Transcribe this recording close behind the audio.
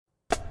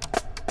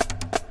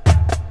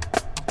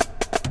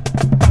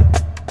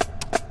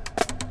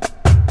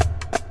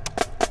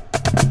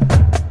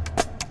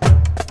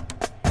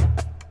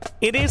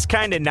It is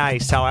kind of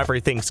nice how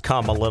everything's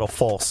come a little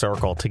full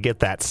circle to get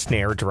that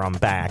snare drum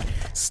back.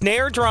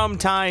 Snare drum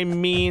time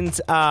means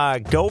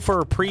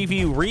Gopher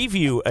Preview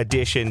Review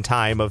edition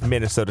time of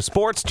Minnesota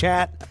Sports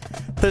Chat,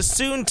 the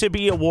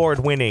soon-to-be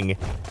award-winning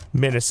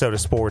Minnesota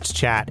Sports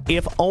Chat,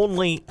 if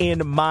only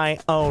in my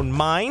own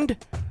mind.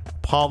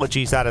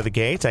 Apologies out of the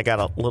gate. I got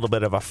a little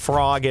bit of a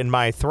frog in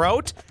my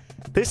throat.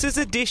 This is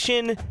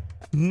edition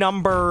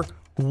number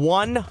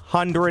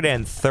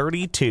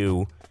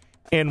 132.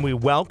 And we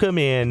welcome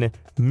in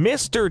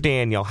Mr.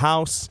 Daniel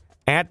House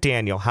at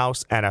Daniel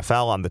House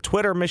NFL on the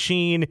Twitter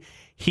machine.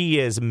 He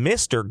is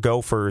Mr.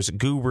 Gophers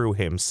Guru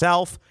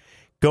himself.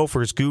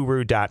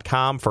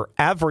 GophersGuru.com for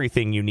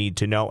everything you need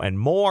to know and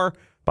more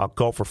about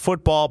Gopher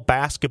football,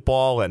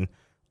 basketball, and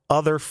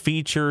other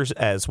features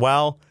as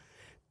well.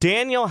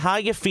 Daniel, how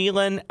you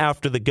feeling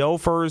after the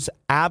Gophers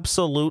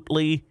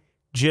absolutely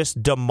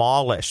just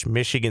demolish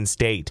Michigan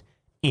State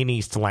in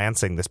East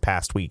Lansing this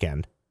past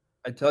weekend?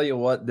 I tell you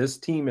what, this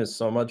team is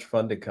so much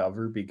fun to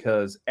cover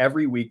because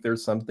every week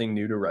there's something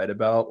new to write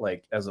about.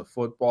 Like, as a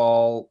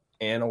football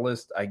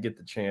analyst, I get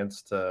the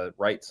chance to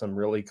write some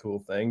really cool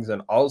things.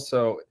 And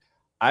also,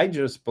 I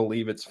just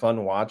believe it's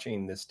fun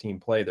watching this team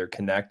play. They're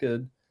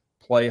connected,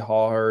 play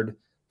hard,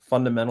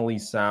 fundamentally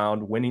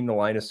sound, winning the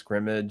line of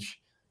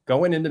scrimmage,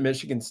 going into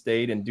Michigan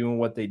State and doing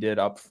what they did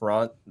up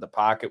front. The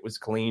pocket was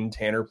clean.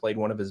 Tanner played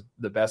one of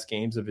the best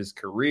games of his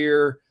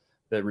career.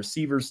 The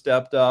receivers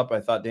stepped up. I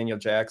thought Daniel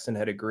Jackson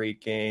had a great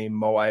game.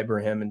 Mo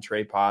Ibrahim and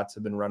Trey Potts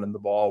have been running the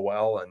ball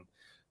well. And,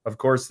 of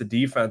course, the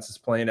defense is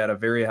playing at a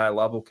very high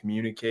level,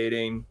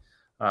 communicating.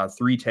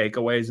 3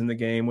 takeaways in the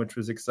game, which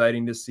was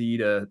exciting to see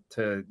to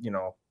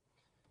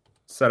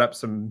set up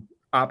some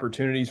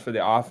opportunities for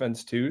the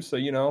offense too.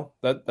 So,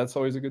 that's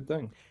always a good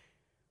thing.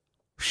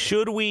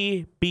 Should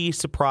we be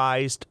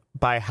surprised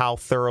by how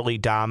thoroughly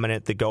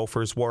dominant the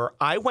Gophers were?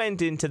 I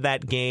went into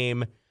that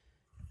game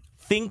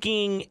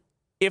thinking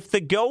if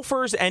the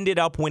Gophers ended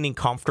up winning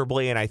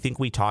comfortably, and I think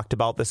we talked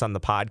about this on the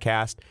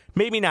podcast,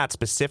 maybe not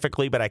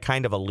specifically, but I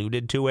kind of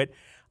alluded to it,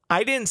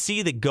 I didn't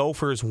see the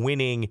Gophers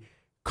winning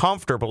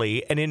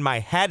comfortably, and in my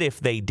head, if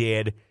they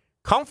did,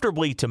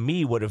 comfortably to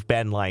me would have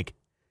been like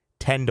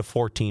 10 to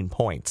 14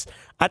 points.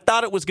 I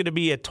thought it was going to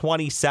be a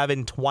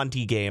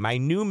 27-20 game. I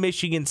knew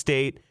Michigan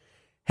State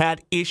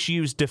had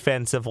issues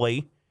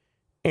defensively,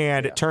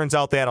 and it turns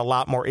out they had a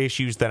lot more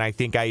issues than I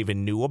think I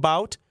even knew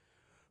about.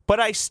 But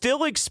I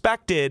still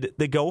expected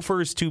the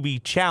Gophers to be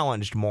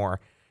challenged more,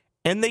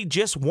 and they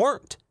just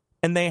weren't,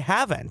 and they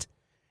haven't.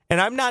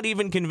 And I'm not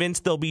even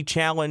convinced they'll be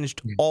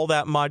challenged all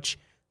that much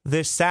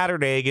this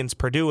Saturday against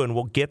Purdue, and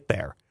we'll get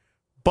there.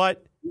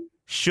 But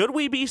should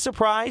we be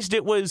surprised?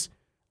 It wasn't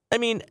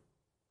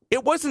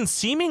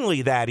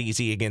seemingly that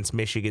easy against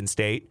Michigan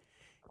State.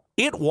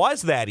 It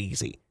was that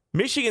easy.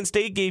 Michigan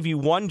State gave you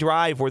one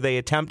drive where they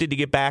attempted to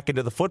get back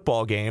into the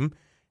football game,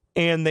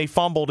 and they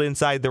fumbled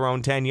inside their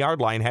own 10-yard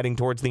line heading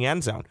towards the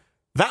end zone.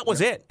 That was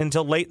it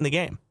until late in the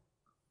game.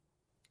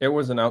 It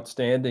was an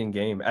outstanding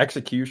game.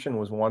 Execution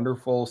was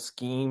wonderful.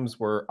 Schemes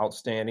were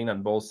outstanding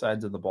on both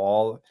sides of the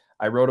ball.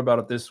 I wrote about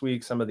it this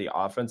week, some of the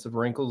offensive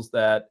wrinkles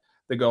that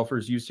the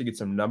Gophers used to get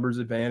some numbers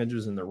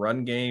advantages in the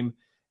run game,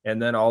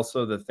 and then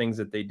also the things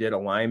that they did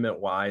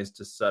alignment-wise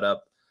to set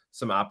up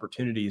some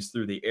opportunities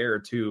through the air,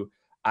 too.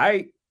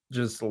 I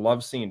just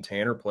love seeing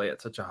Tanner play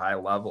at such a high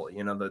level.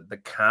 The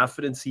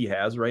confidence he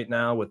has right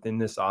now within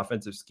this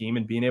offensive scheme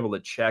and being able to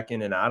check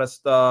in and out of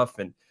stuff.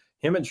 And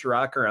him and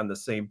Chirac are on the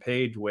same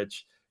page,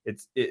 which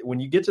when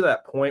you get to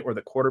that point where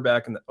the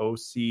quarterback and the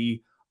OC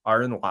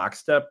are in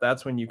lockstep,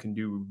 that's when you can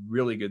do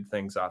really good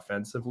things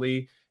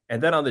offensively. And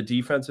then on the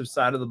defensive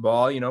side of the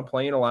ball,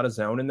 playing a lot of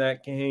zone in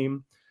that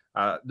game,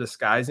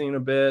 disguising a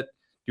bit,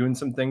 doing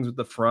some things with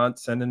the front,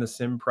 sending the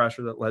sim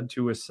pressure that led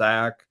to a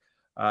sack.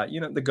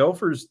 The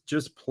Gophers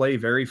just play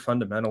very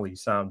fundamentally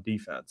sound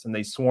defense, and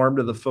they swarm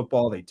to the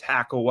football. They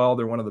tackle well.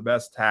 They're one of the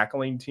best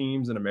tackling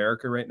teams in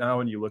America right now.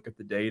 When you look at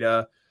the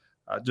data,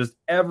 just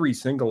every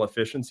single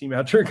efficiency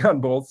metric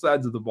on both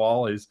sides of the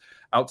ball is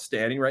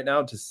outstanding right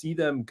now. To see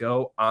them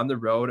go on the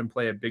road and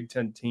play a Big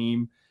Ten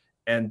team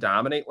and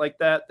dominate like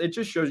that, it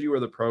just shows you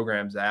where the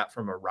program's at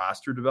from a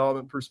roster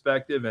development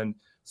perspective and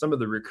some of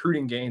the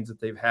recruiting gains that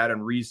they've had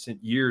in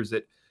recent years.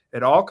 It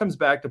all comes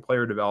back to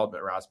player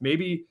development, Ross.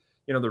 Maybe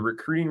the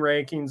recruiting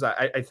rankings,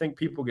 I think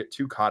people get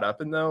too caught up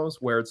in those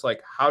where it's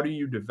like, how do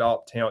you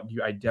develop talent? Do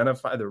you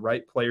identify the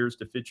right players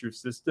to fit your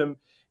system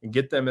and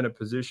get them in a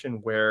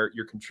position where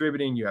you're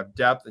contributing, you have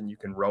depth, and you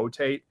can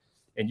rotate?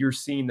 And you're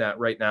seeing that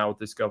right now with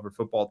this Gopher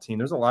football team.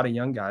 There's a lot of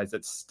young guys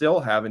that still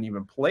haven't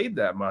even played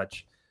that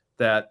much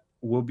that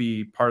will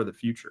be part of the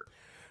future.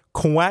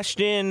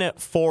 Question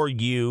for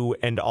you,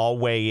 and I'll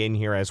weigh in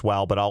here as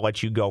well, but I'll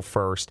let you go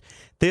first.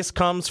 This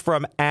comes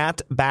from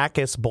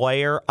 @Bacchus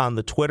Blair on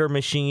the Twitter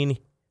machine,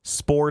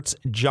 Sports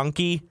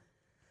Junkie.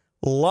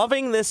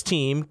 Loving this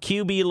team.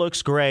 QB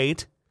looks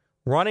great.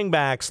 Running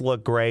backs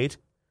look great.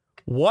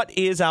 What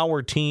is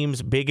our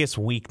team's biggest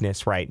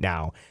weakness right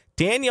now?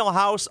 Daniel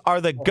House,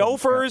 are the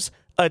Gophers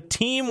a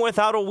team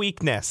without a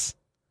weakness?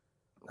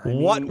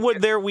 What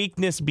would their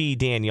weakness be,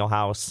 Daniel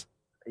House?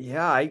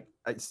 Yeah,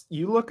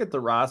 you look at the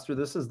roster,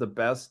 this is the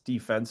best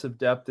defensive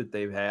depth that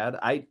they've had.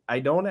 I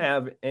don't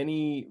have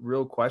any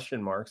real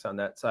question marks on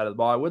that side of the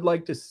ball. I would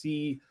like to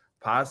see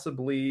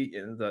possibly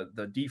in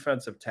the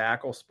defensive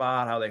tackle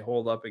spot, how they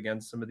hold up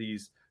against some of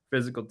these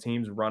physical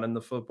teams running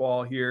the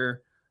football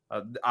here.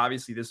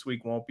 Obviously, this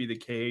week won't be the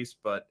case,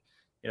 but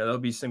there'll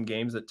be some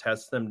games that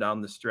test them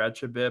down the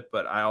stretch a bit.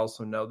 But I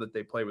also know that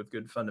they play with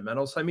good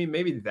fundamentals. I mean,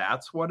 maybe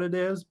that's what it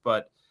is,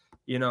 but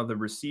the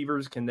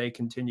receivers, can they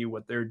continue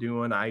what they're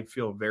doing? I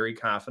feel very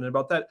confident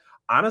about that.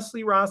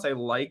 Honestly, Ross, I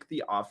like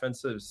the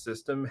offensive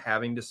system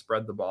having to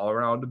spread the ball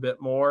around a bit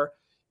more.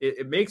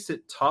 It makes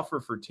it tougher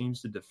for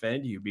teams to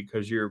defend you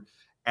because you're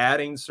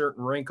adding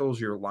certain wrinkles,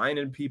 you're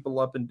lining people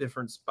up in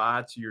different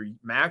spots, you're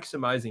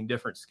maximizing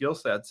different skill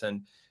sets.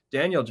 And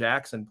Daniel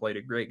Jackson played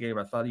a great game.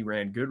 I thought he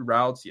ran good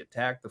routes. He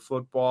attacked the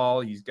football.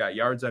 He's got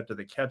yards after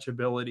the catch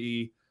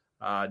ability.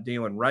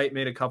 Dalen Wright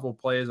made a couple of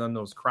plays on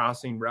those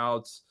crossing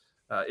routes.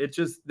 It's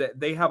just that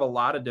they have a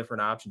lot of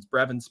different options.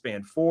 Brevin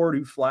Spanford,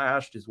 who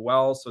flashed as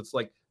well. So it's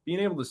like being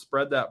able to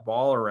spread that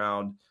ball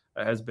around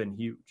has been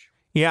huge.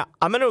 Yeah,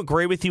 I'm going to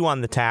agree with you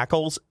on the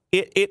tackles.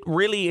 It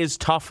really is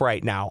tough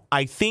right now.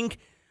 I think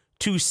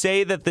to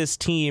say that this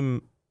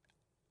team,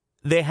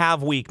 they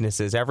have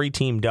weaknesses. Every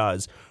team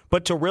does.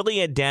 But to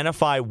really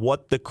identify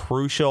what the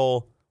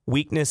crucial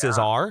weaknesses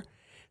are,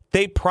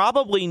 they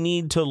probably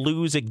need to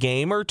lose a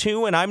game or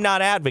two, and I'm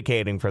not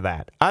advocating for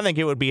that. I think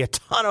it would be a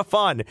ton of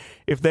fun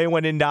if they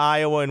went into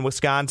Iowa and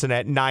Wisconsin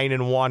at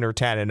 9-1 or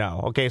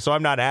 10-0. Okay, so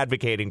I'm not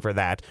advocating for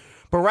that.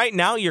 But right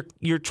now,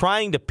 you're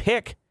trying to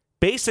pick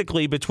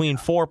basically between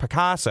four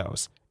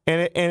Picassos,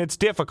 and it's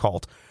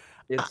difficult.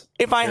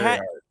 If I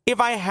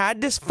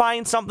had to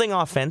find something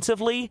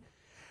offensively,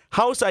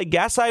 House, I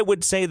guess I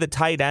would say the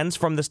tight ends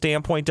from the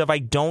standpoint of I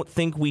don't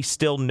think we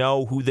still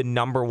know who the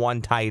number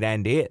one tight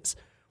end is.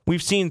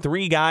 We've seen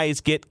three guys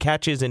get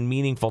catches in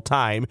meaningful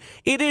time.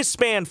 It is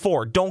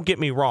Spanford, don't get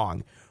me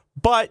wrong.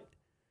 But,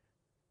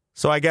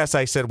 so I guess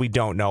I said we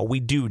don't know. We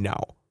do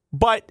know.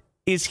 But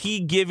is he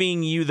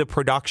giving you the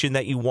production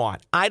that you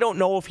want? I don't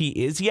know if he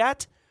is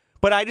yet,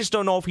 but I just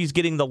don't know if he's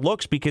getting the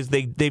looks because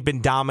they've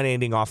been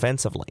dominating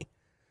offensively.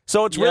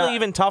 So it's really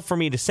even tough for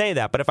me to say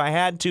that. But if I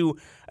had to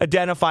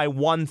identify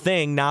one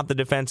thing, not the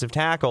defensive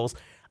tackles,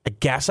 I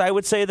guess I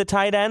would say the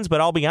tight ends.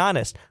 But I'll be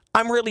honest,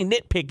 I'm really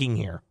nitpicking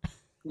here.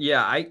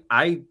 Yeah,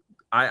 I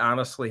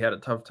honestly had a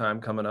tough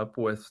time coming up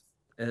with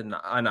an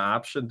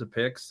option to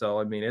pick. So,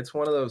 I mean, it's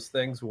one of those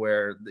things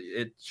where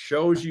it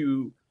shows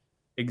you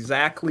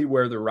exactly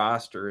where the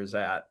roster is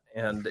at.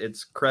 And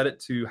it's credit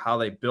to how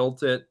they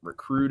built it,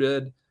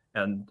 recruited,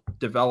 and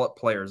developed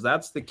players.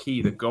 That's the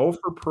key. The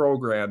Gopher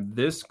program,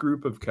 this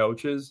group of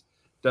coaches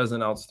does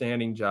an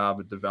outstanding job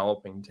of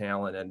developing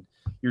talent. And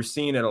you're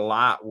seeing it a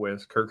lot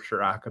with Kirk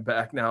Ciarrocca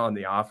back now on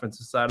the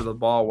offensive side of the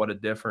ball. What a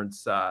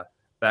difference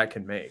that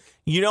can make.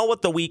 You know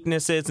what the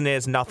weakness is, and it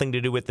has nothing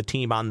to do with the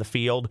team on the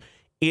field.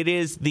 It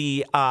is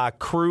the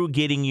crew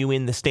getting you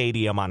in the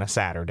stadium on a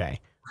Saturday.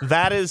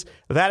 That is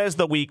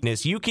the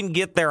weakness. You can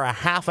get there a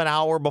half an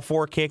hour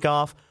before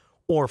kickoff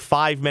or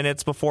 5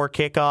 minutes before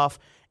kickoff,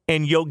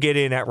 and you'll get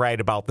in at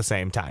right about the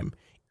same time.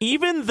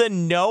 Even the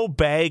no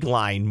bag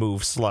line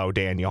moves slow,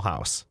 Daniel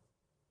House.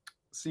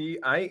 See,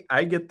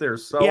 I get there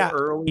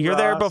early. You're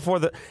there before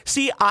the...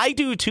 See, I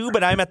do too,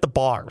 but I'm at the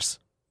bars.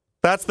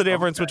 That's the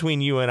difference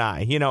between you and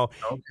I.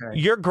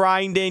 You're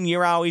grinding.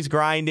 You're always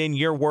grinding.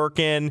 You're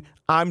working.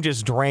 I'm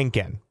just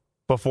drinking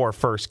before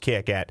first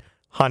kick at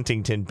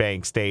Huntington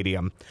Bank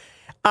Stadium.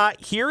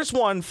 Here's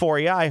one for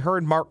you. I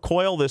heard Mark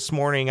Coyle this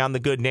morning on the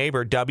Good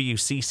Neighbor,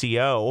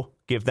 WCCO.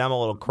 Give them a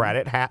little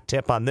credit. Hat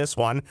tip on this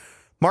one.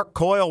 Mark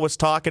Coyle was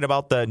talking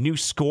about the new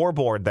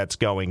scoreboard that's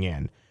going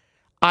in.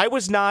 I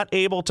was not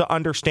able to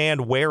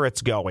understand where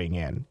it's going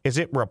in. Is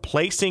it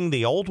replacing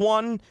the old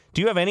one?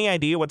 Do you have any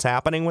idea what's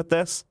happening with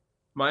this?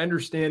 My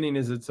understanding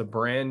is it's a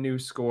brand new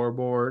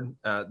scoreboard.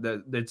 I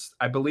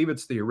believe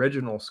it's the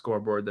original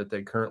scoreboard that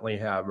they currently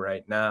have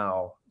right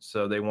now.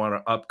 So they want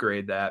to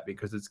upgrade that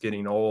because it's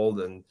getting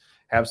old and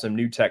have some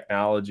new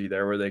technology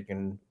there where they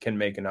can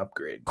make an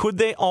upgrade. Could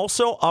they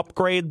also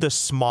upgrade the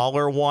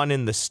smaller one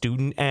in the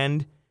student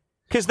end?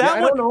 Because I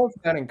don't know if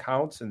that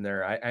counts in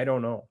there. I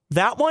don't know.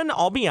 That one,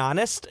 I'll be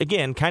honest,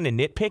 again, kind of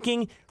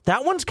nitpicking,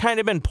 that one's kind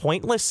of been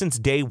pointless since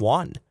day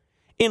one.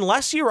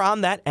 Unless you're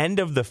on that end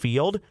of the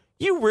field,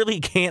 you really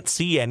can't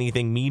see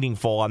anything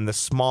meaningful on the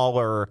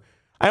smaller.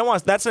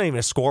 That's not even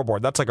a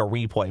scoreboard. That's like a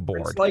replay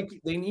board. It's like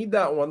they need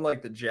that one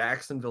like the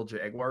Jacksonville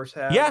Jaguars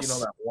have. Yes.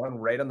 That one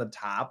right on the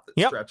top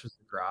that stretches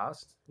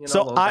across.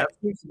 That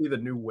needs to be the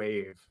new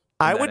wave.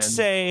 I would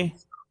say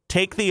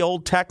take the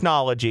old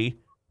technology,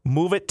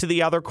 move it to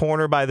the other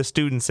corner by the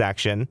student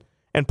section,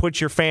 and put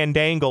your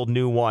fandangled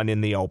new one in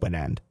the open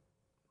end.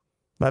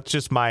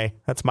 That's my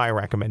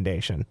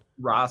recommendation.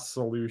 Ross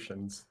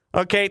Solutions.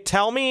 Okay,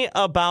 tell me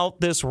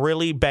about this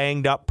really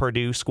banged up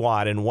Purdue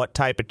squad and what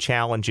type of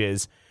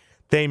challenges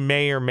they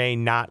may or may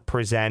not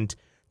present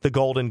the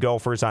Golden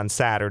Gophers on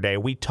Saturday.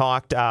 We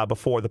talked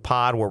before the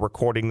pod. We're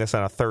recording this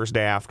on a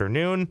Thursday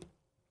afternoon.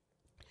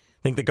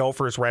 I think the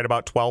Gophers right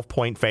about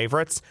 12-point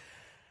favorites.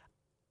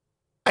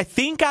 I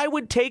think I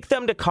would take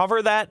them to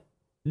cover that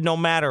no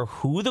matter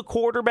who the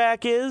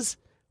quarterback is.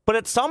 But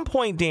at some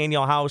point,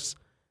 Daniel House,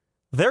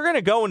 they're going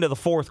to go into the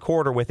fourth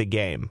quarter with a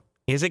game.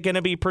 Is it going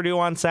to be Purdue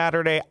on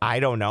Saturday? I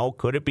don't know.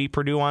 Could it be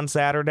Purdue on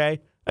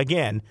Saturday?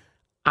 Again,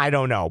 I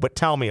don't know. But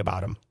tell me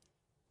about them.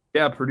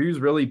 Yeah, Purdue's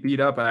really beat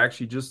up. I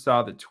actually just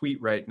saw the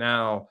tweet right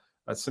now.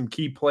 Some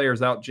key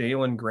players out: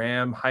 Jalen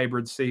Graham,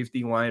 hybrid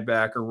safety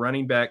linebacker,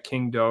 running back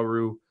King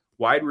Doru,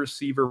 wide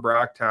receiver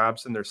Brock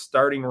Thompson. Their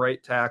starting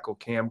right tackle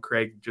Cam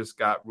Craig just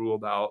got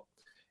ruled out.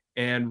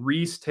 And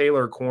Reese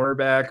Taylor,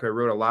 cornerback, I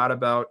wrote a lot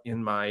about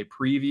in my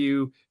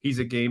preview. He's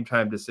a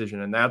game-time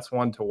decision, and that's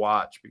one to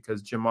watch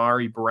because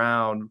Jamari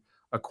Brown,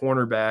 a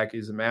cornerback,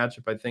 is a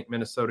matchup I think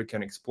Minnesota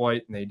can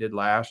exploit, and they did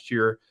last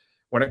year.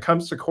 When it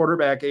comes to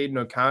quarterback Aiden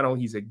O'Connell,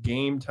 he's a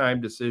game-time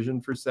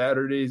decision for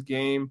Saturday's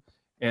game.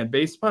 And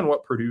based upon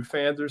what Purdue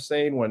fans are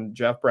saying, when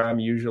Jeff Brom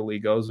usually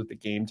goes with the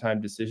game-time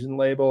decision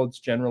label, it's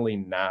generally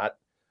not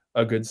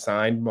a good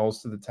sign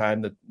most of the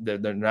time that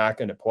they're not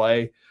going to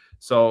play.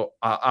 So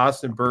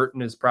Austin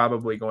Burton is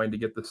probably going to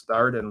get the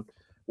start. And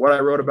what I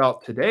wrote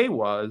about today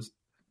was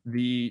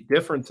the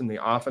difference in the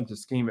offensive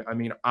scheme. I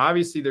mean,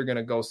 obviously they're going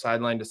to go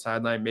sideline to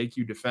sideline, make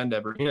you defend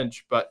every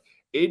inch, but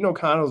Aiden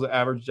O'Connell's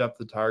average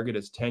depth of target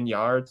is 10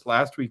 yards.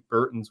 Last week,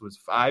 Burton's was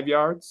 5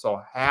 yards, so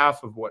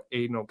half of what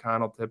Aiden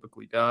O'Connell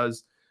typically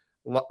does.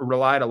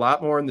 Relied a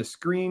lot more in the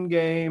screen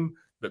game,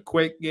 the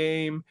quick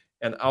game,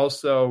 and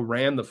also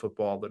ran the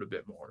football a little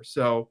bit more.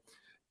 So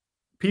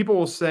people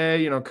will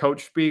say,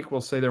 coach speak will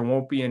say there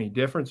won't be any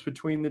difference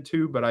between the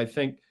two, but I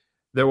think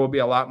there will be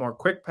a lot more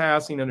quick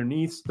passing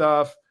underneath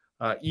stuff,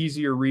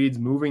 easier reads,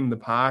 moving the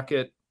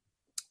pocket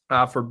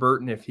for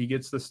Burton if he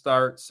gets the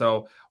start.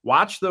 So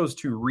watch those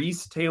two,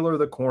 Reese Taylor,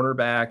 the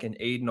cornerback, and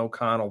Aiden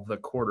O'Connell, the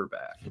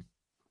quarterback.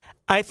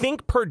 I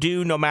think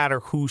Purdue, no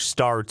matter who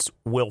starts,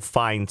 will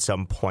find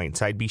some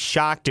points. I'd be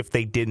shocked if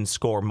they didn't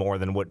score more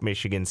than what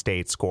Michigan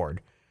State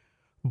scored.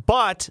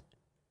 But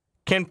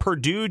can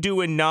Purdue do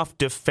enough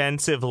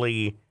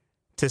defensively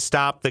to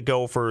stop the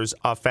Gophers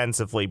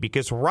offensively?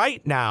 Because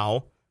right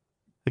now,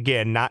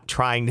 again, not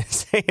trying to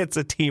say it's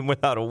a team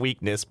without a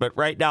weakness, but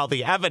right now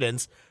the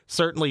evidence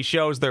certainly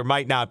shows there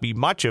might not be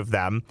much of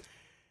them.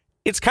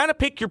 It's kind of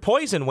pick your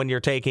poison when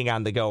you're taking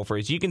on the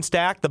Gophers. You can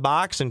stack the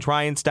box and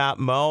try and stop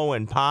Mo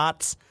and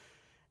Potts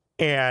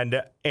and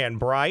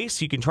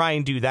Bryce. You can try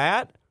and do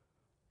that.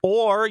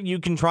 Or you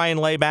can try and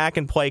lay back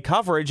and play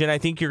coverage, and I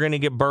think you're going to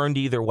get burned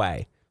either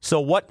way. So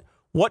what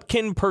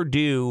can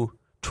Purdue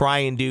try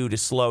and do to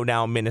slow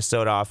down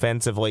Minnesota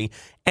offensively?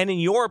 And in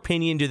your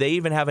opinion, do they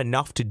even have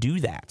enough to do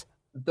that?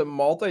 The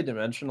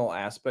multidimensional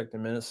aspect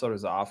of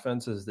Minnesota's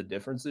offense is the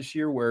difference this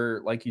year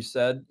where, like you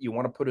said, you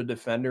want to put a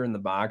defender in the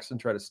box and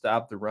try to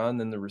stop the run,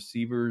 then the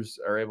receivers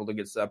are able to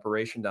get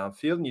separation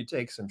downfield, and you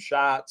take some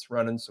shots,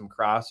 running some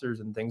crossers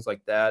and things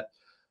like that.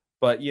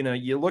 But, you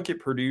look at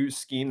Purdue's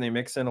scheme, they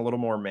mix in a little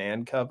more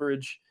man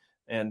coverage,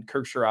 and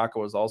Kirk Ciarrocca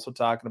was also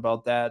talking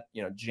about that,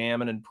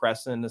 jamming and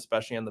pressing,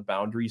 especially on the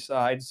boundary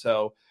side.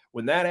 So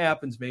when that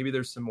happens, maybe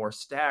there's some more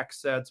stack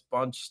sets,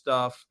 bunch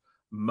stuff,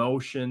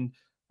 motion,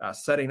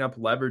 setting up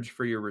leverage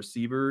for your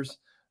receivers.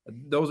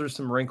 Those are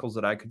some wrinkles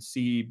that I could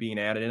see being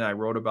added in. I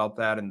wrote about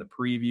that in the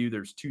preview.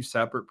 There's two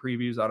separate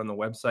previews out on the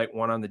website,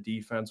 one on the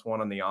defense, one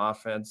on the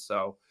offense.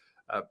 So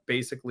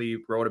basically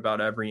wrote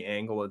about every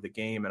angle of the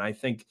game. And I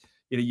think,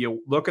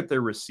 you look at their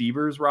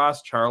receivers,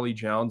 Ross. Charlie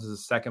Jones is the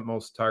second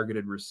most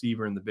targeted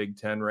receiver in the Big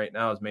Ten right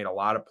now, has made a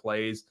lot of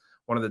plays,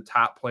 one of the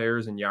top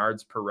players in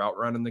yards per route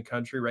run in the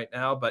country right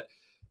now. But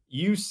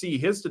you see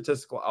his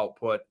statistical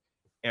output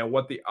and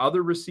what the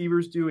other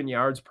receivers do in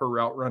yards per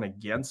route run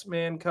against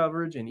man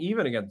coverage and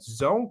even against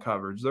zone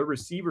coverage. Their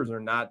receivers are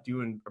not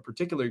doing a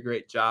particularly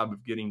great job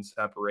of getting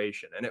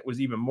separation. And it was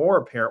even more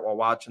apparent while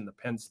watching the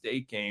Penn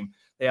State game.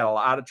 They had a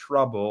lot of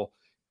trouble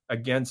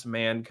against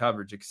man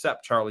coverage,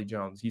 except Charlie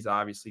Jones. He's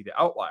obviously the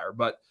outlier,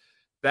 but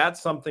that's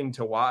something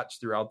to watch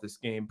throughout this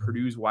game.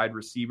 Purdue's wide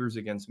receivers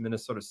against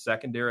Minnesota's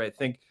secondary. I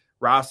think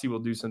Rossi will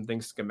do some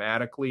things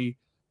schematically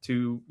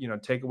to,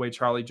 take away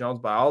Charlie Jones,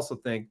 but I also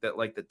think that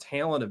the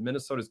talent of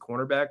Minnesota's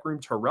cornerback room,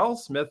 Terrell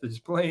Smith is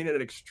playing at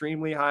an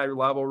extremely high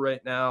level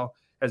right now,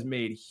 has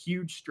made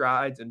huge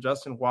strides, and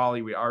Justin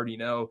Wally, we already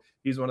know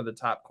he's one of the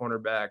top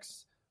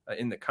cornerbacks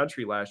in the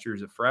country last year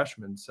as a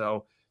freshman.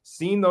 So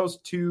seeing those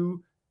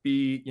two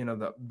be,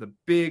 the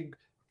big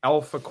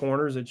alpha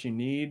corners that you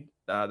need,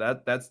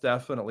 that's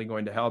definitely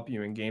going to help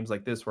you in games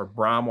like this where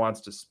Brom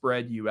wants to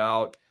spread you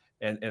out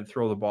and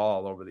throw the ball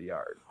all over the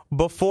yard.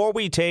 Before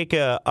we take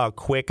a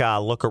quick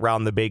look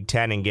around the Big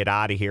Ten and get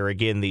out of here,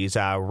 again, these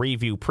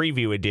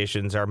preview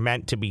editions are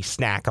meant to be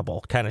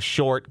snackable, kind of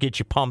short, get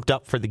you pumped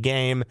up for the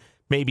game,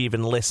 maybe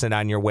even listen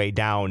on your way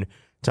down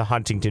to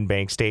Huntington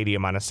Bank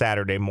Stadium on a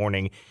Saturday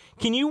morning.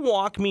 Can you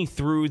walk me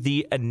through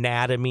the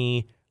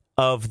anatomy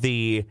of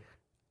the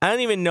I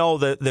don't even know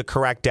the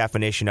correct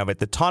definition of it.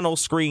 The tunnel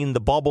screen, the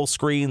bubble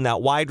screen,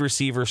 that wide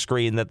receiver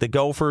screen that the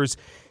Gophers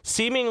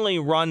seemingly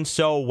run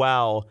so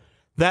well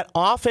that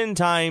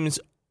oftentimes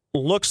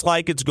looks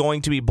like it's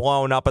going to be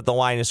blown up at the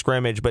line of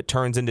scrimmage, but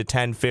turns into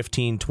 10,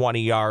 15,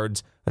 20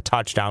 yards, a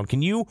touchdown.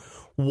 Can you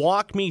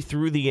walk me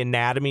through the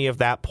anatomy of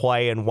that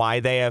play and why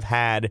they have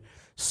had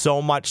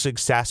so much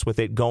success with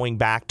it going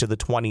back to the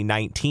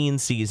 2019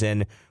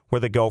 season where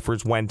the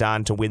Gophers went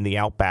on to win the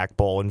Outback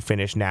Bowl and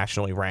finish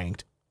nationally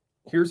ranked?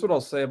 Here's what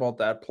I'll say about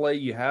that play.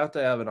 You have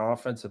to have an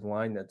offensive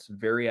line that's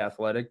very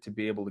athletic to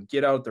be able to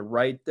get out the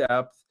right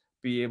depth,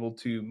 be able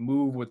to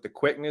move with the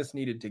quickness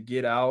needed to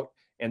get out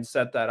and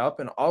set that up.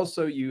 And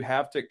also you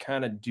have to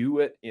kind of do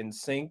it in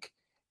sync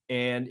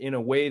and in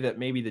a way that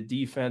maybe the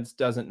defense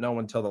doesn't know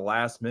until the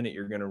last minute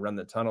you're going to run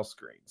the tunnel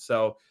screen.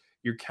 So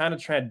you're kind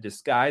of trying to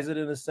disguise it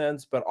in a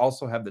sense, but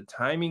also have the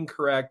timing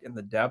correct and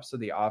the depths of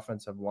the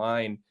offensive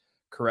line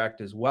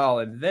correct as well.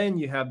 And then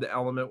you have the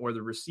element where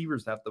the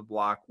receivers have to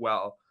block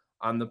well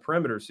on the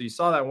perimeter. So you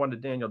saw that one to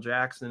Daniel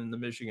Jackson in the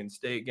Michigan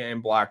State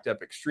game, blocked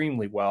up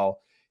extremely well.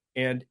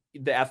 And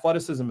the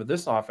athleticism of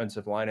this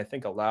offensive line, I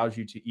think, allows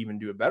you to even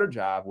do a better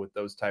job with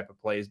those type of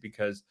plays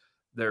because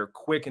they're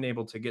quick and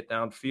able to get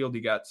downfield.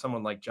 You got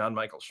someone like John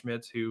Michael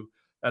Schmitz, who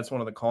that's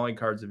one of the calling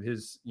cards of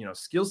his,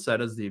 skill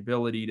set is the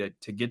ability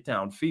to get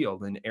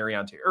downfield, and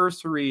Ariante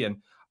Ursary and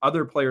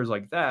other players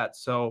like that.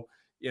 So,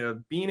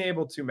 being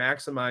able to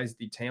maximize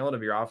the talent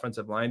of your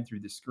offensive line through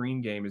the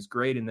screen game is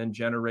great. And then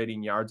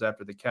generating yards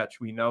after the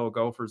catch. We know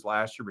Gophers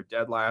last year were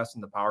dead last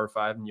in the Power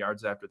 5 in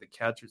yards after the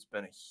catch. It's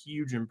been a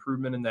huge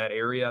improvement in that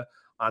area,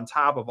 on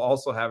top of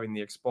also having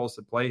the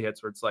explosive play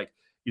hits where it's like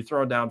you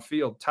throw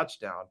downfield,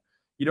 touchdown.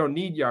 You don't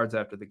need yards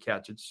after the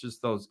catch. It's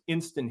just those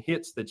instant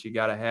hits that you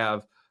got to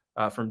have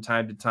from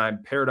time to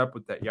time paired up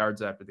with that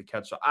yards after the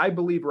catch. So I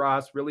believe,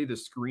 Ross, really the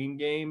screen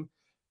game,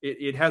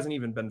 it hasn't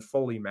even been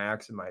fully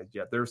maximized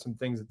yet. There are some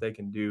things that they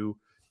can do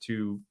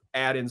to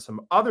add in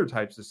some other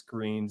types of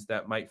screens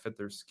that might fit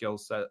their skill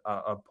set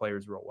of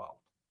players real well.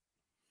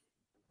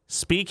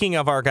 Speaking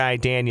of our guy,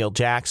 Daniel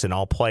Jackson,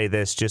 I'll play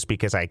this just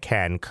because I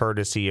can,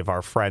 courtesy of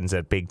our friends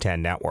at Big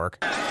Ten Network.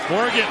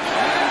 Morgan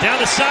down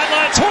the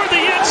sideline toward the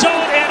end zone,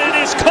 and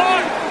it is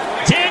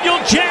caught. Daniel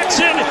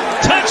Jackson,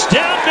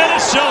 touchdown,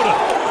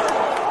 Minnesota.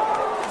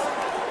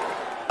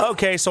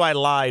 Okay, so I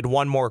lied.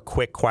 One more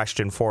quick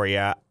question for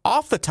you.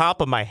 Off the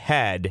top of my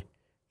head,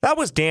 that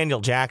was Daniel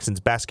Jackson's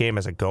best game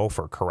as a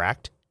Gopher,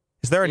 correct?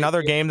 Is there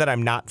another game that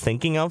I'm not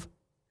thinking of?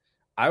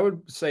 I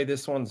would say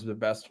this one's the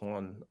best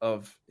one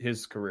of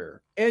his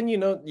career. And,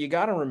 you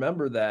got to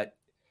remember that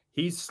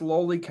he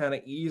slowly kind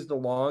of eased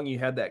along. You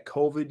had that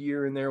COVID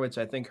year in there, which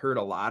I think hurt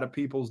a lot of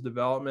people's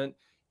development.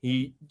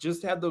 He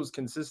just had those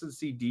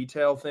consistency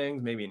detail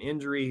things, maybe an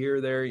injury here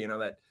or there,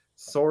 that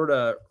sort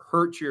of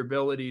hurt your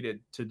ability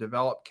to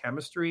develop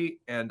chemistry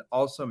and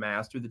also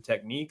master the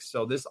techniques.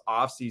 So this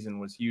offseason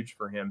was huge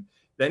for him.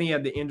 Then he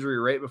had the injury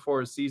right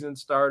before his season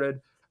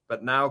started,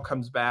 but now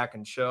comes back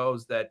and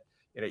shows that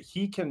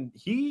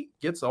he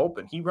gets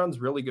open. He runs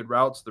really good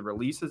routes. The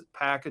releases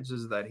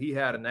packages that he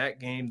had in that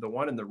game, the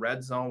one in the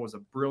red zone was a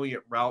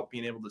brilliant route,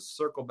 being able to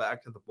circle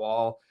back to the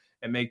ball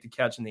and make the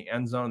catch in the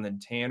end zone. And then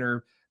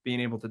Tanner being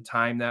able to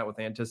time that with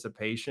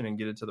anticipation and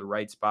get it to the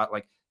right spot.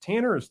 Like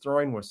Tanner is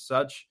throwing with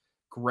such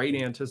great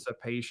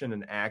anticipation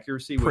and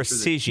accuracy.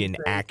 Precision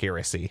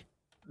accuracy.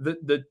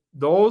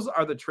 Those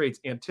are the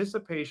traits.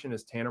 Anticipation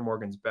is Tanner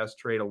Morgan's best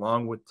trait,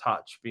 along with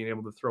touch, being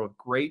able to throw with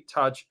great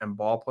touch and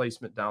ball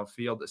placement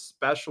downfield,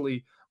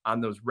 especially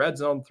on those red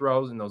zone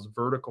throws and those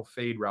vertical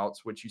fade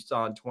routes, which you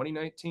saw in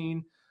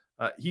 2019.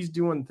 He's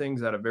doing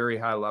things at a very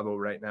high level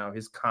right now.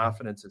 His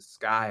confidence is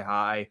sky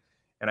high.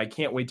 And I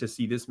can't wait to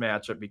see this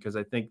matchup because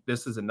I think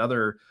this is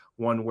another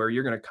one where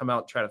you're going to come out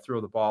and try to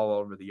throw the ball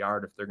over the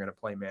yard if they're going to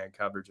play man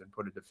coverage and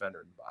put a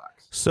defender in the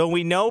box. So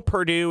we know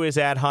Purdue is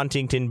at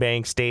Huntington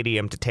Bank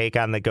Stadium to take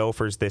on the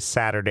Gophers this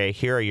Saturday.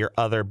 Here are your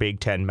other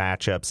Big Ten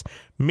matchups.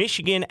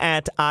 Michigan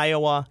at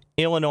Iowa,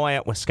 Illinois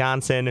at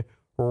Wisconsin,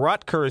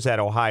 Rutgers at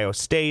Ohio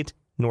State,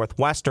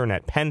 Northwestern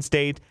at Penn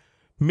State,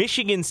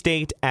 Michigan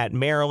State at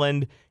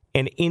Maryland,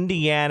 and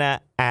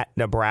Indiana at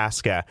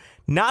Nebraska.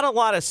 Not a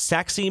lot of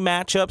sexy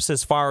matchups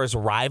as far as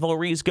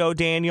rivalries go,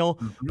 Daniel,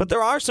 but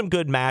there are some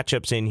good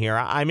matchups in here.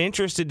 I'm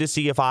interested to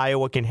see if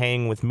Iowa can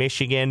hang with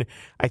Michigan.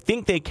 I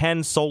think they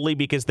can solely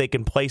because they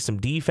can play some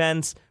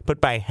defense,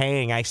 but by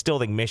hang, I still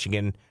think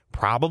Michigan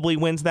probably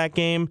wins that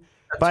game.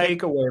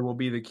 Takeaway will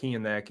be the key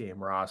in that game,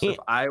 Ross. If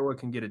Iowa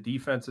can get a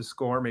defensive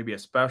score, maybe a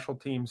special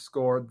team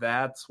score,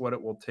 that's what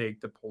it will take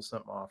to pull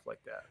something off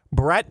like that.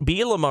 Brett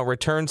Bielema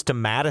returns to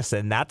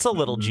Madison. That's a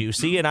little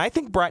juicy, and I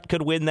think Brett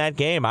could win that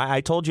game.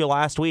 I told you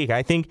last week,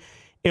 I think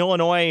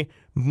Illinois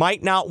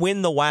might not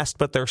win the West,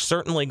 but they're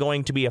certainly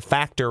going to be a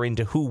factor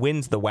into who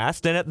wins the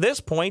West. And at this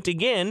point,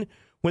 again,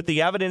 with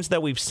the evidence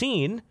that we've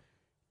seen,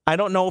 I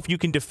don't know if you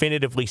can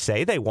definitively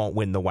say they won't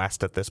win the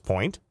West at this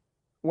point.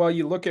 Well,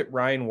 you look at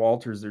Ryan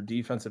Walters, their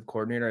defensive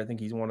coordinator. I think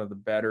he's one of the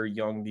better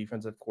young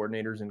defensive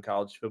coordinators in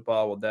college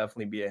football. Will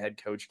definitely be a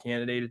head coach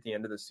candidate at the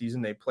end of the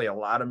season. They play a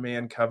lot of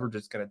man coverage.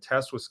 It's going to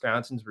test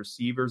Wisconsin's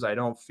receivers. I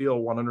don't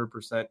feel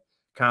 100%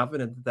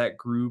 confident that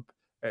group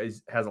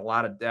has a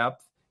lot of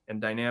depth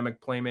and dynamic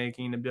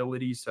playmaking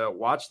ability. So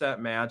watch that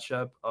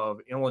matchup of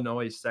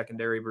Illinois'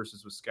 secondary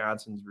versus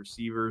Wisconsin's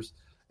receivers.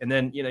 And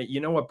then,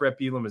 you know what Brett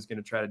Bielema is going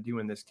to try to do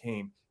in this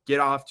game. Get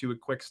off to a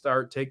quick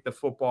start, take the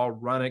football,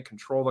 run it,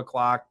 control the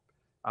clock,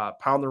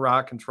 pound the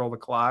rock, control the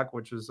clock,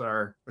 which is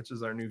our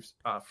new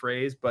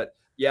phrase. But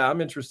yeah,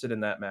 I'm interested in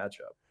that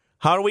matchup.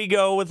 How do we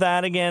go with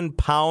that again?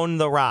 Pound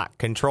the rock,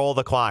 control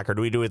the clock, or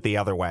do we do it the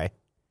other way?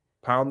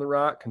 Pound the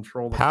rock,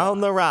 control the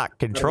Pound the rock,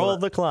 control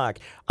the clock.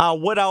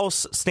 What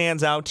else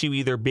stands out to you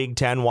either Big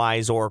Ten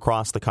wise or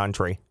across the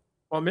country?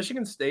 Well,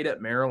 Michigan State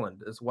at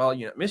Maryland as well.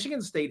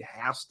 Michigan State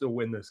has to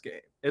win this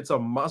game. It's a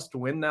must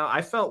win now.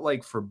 I felt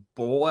like for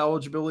bowl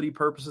eligibility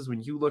purposes,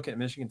 when you look at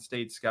Michigan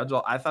State's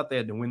schedule, I thought they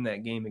had to win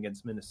that game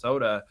against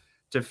Minnesota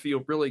to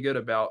feel really good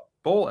about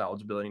bowl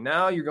eligibility.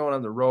 Now you're going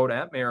on the road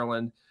at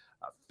Maryland,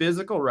 a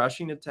physical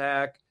rushing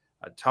attack,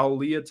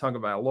 Taulia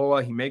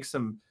Tagovailoa. He makes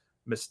some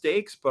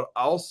mistakes, but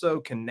also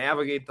can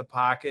navigate the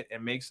pocket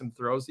and make some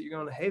throws that you're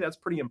going, hey, that's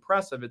pretty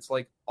impressive. It's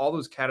like all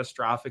those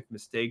catastrophic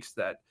mistakes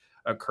that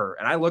occur.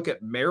 And I look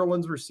at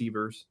Maryland's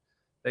receivers.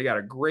 They got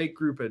a great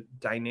group of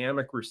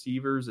dynamic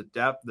receivers at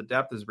depth. The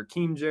depth is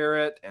Raheem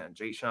Jarrett and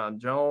Jayshon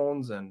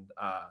Jones and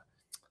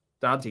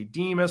Dante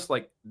Demas.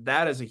 Like,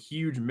 that is a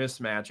huge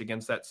mismatch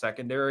against that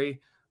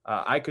secondary.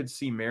 I could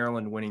see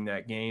Maryland winning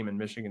that game and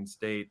Michigan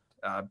State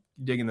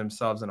digging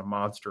themselves in a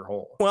monster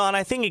hole. Well, and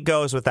I think it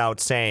goes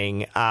without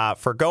saying,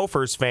 for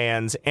Gophers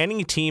fans,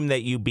 any team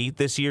that you beat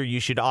this year,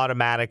 you should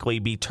automatically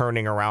be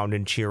turning around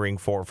and cheering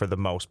for the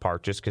most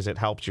part, just because it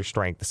helps your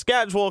strength of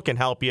schedule, can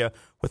help you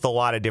with a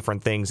lot of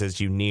different things as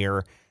you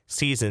near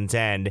season's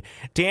end.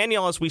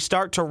 Daniel, as we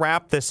start to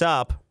wrap this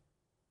up,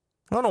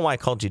 I don't know why I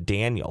called you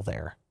Daniel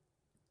there.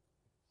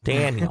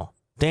 Daniel.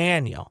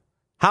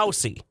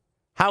 Housey.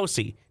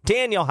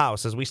 Daniel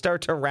House, as we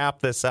start to wrap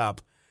this up,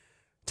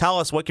 tell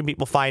us, what can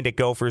people find at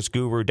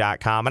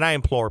gophersguru.com? And I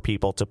implore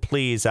people to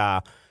please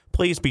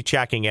be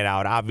checking it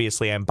out.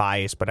 Obviously, I'm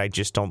biased, but I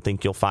just don't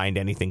think you'll find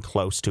anything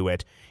close to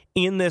it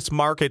in this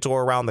market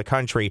or around the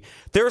country.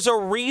 There's a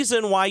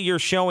reason why you're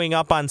showing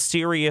up on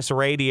Sirius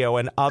Radio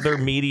and other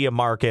media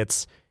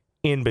markets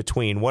in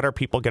between. What are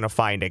people going to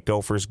find at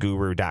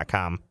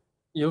gophersguru.com?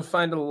 You'll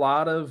find a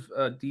lot of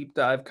deep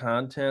dive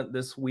content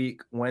this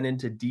week. Went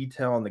into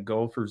detail on the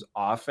Gophers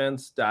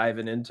offense,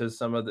 diving into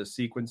some of the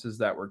sequences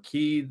that were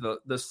key,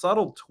 the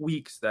subtle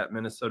tweaks that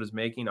Minnesota's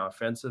making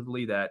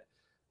offensively that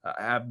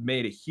have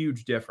made a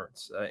huge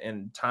difference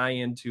and tie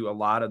into a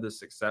lot of the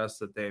success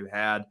that they've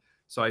had.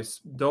 So I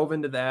dove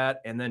into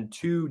that, and then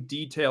 2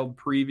 detailed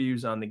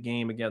previews on the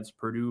game against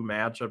Purdue,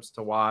 matchups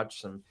to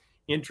watch, some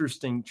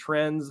interesting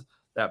trends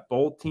that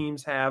both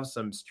teams have,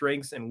 some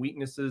strengths and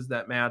weaknesses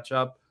that match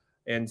up,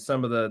 and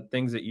some of the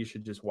things that you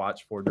should just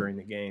watch for during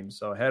the game.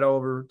 So head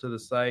over to the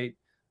site,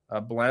 a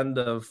blend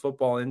of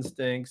football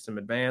instincts, some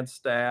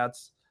advanced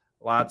stats,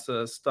 lots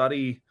of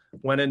study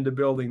went into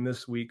building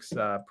this week's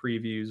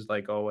previews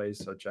like always.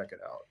 So check it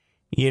out.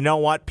 You know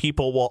what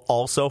people will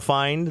also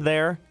find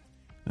there?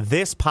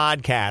 This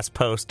podcast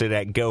posted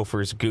at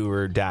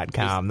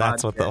gophersguru.com.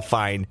 That's what they'll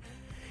find.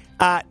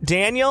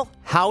 Daniel,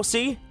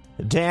 Housey,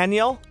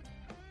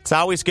 it's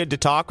always good to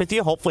talk with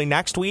you. Hopefully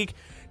next week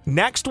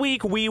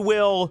we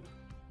will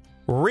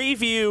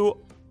review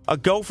a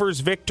Gophers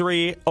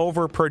victory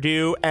over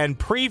Purdue and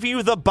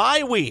preview the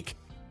bye week.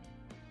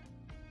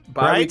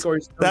 Week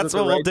always comes That's at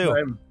the what we'll right do.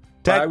 Time.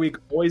 Bye week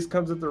always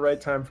comes at the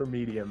right time for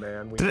media,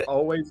 man. We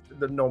always,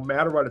 no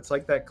matter what, it's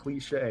like that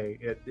cliche.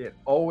 It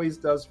always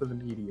does for the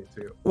media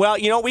too. Well,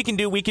 you know what we can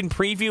do? We can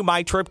preview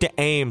my trip to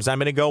Ames. I'm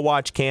going to go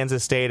watch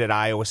Kansas State at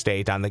Iowa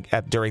State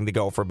during the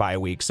Gopher bye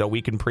week, so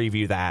we can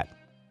preview that.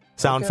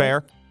 Sound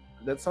fair?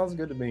 That sounds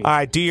good to me. All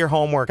right, do your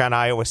homework on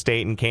Iowa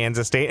State and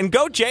Kansas State. And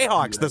go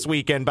Jayhawks this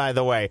weekend, by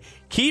the way.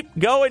 Keep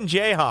going,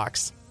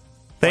 Jayhawks.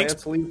 Thanks.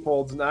 Lance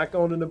Leopold's not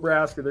going to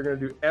Nebraska. They're going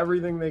to do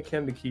everything they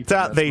can to keep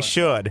him. They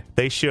should.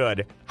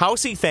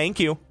 Housey, thank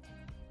you.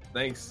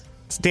 Thanks.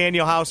 It's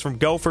Daniel House from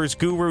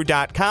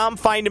gophersguru.com.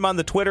 Find him on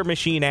the Twitter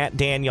machine at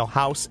Daniel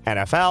House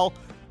NFL.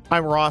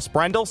 I'm Ross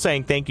Brendel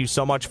saying thank you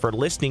so much for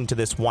listening to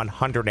this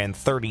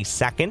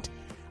 132nd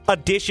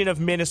edition of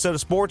Minnesota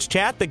Sports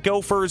Chat, the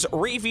Gophers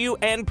Review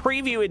and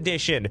Preview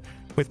Edition,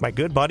 with my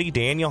good buddy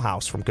Daniel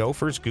House from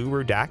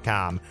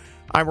gophersguru.com.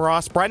 I'm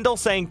Ross Brendel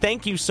saying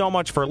thank you so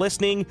much for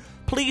listening.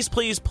 Please,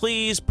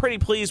 pretty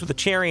please with a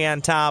cherry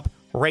on top,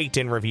 rate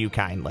and review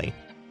kindly.